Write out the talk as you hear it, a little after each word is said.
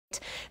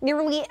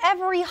Nearly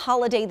every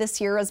holiday this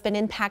year has been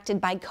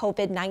impacted by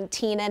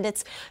COVID-19, and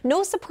it's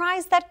no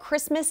surprise that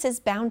Christmas is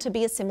bound to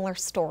be a similar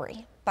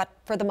story. But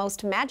for the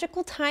most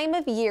magical time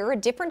of year, a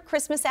different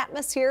Christmas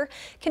atmosphere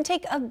can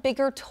take a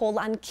bigger toll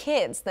on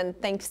kids than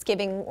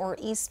Thanksgiving or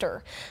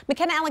Easter.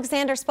 McKenna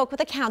Alexander spoke with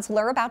a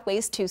counselor about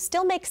ways to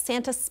still make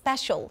Santa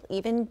special,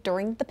 even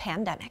during the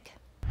pandemic.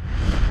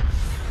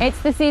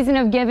 It's the season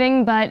of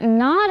giving, but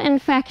not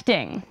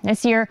infecting.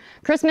 This year,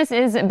 Christmas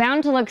is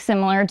bound to look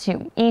similar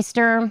to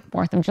Easter,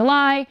 4th of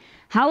July,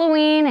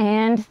 Halloween,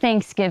 and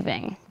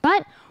Thanksgiving.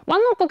 But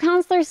one local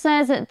counselor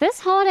says that this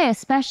holiday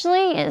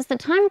especially is the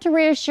time to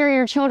reassure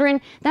your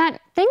children that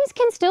things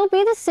can still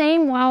be the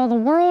same while the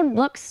world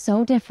looks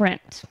so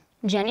different.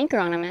 Jenny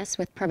Gronimus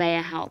with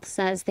Prevea Health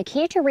says the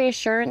key to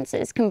reassurance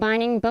is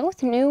combining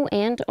both new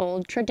and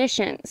old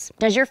traditions.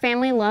 Does your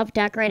family love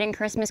decorating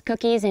Christmas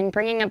cookies and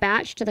bringing a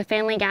batch to the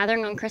family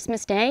gathering on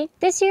Christmas Day?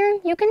 This year,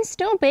 you can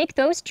still bake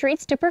those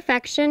treats to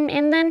perfection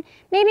and then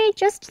maybe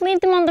just leave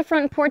them on the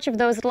front porch of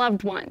those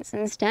loved ones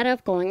instead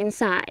of going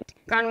inside.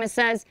 Gronimus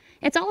says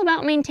it's all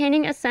about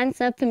maintaining a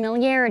sense of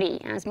familiarity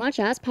as much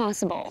as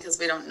possible. Because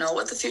we don't know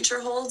what the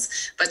future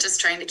holds, but just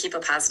trying to keep a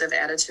positive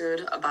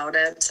attitude about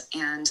it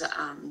and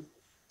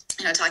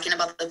talking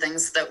about the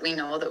things that we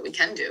know that we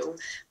can do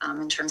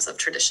in terms of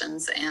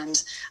traditions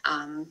and,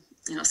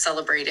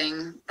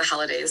 celebrating the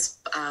holidays,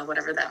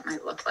 whatever that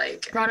might look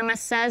like. Gronimus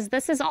says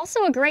this is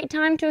also a great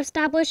time to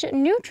establish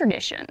new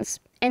traditions.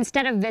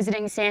 Instead of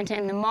visiting Santa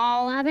in the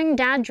mall, having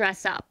Dad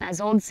dress up as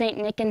Old St.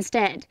 Nick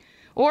instead.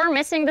 Or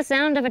missing the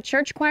sound of a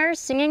church choir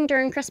singing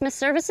during Christmas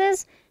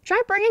services,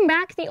 try bringing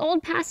back the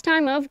old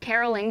pastime of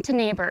caroling to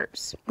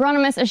neighbors.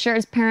 Gronimus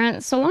assures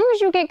parents, so long as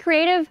you get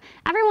creative,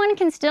 everyone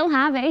can still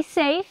have a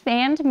safe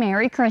and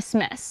Merry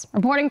Christmas.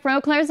 Reporting for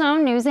Eau Claire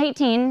Zone News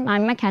 18,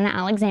 I'm McKenna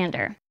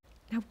Alexander.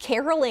 Now,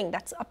 caroling,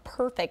 that's a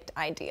perfect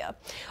idea.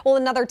 Well,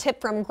 another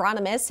tip from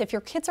Gronimus, if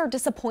your kids are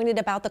disappointed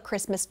about the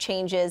Christmas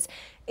changes,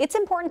 it's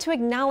important to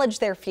acknowledge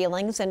their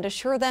feelings and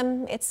assure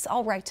them it's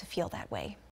all right to feel that way.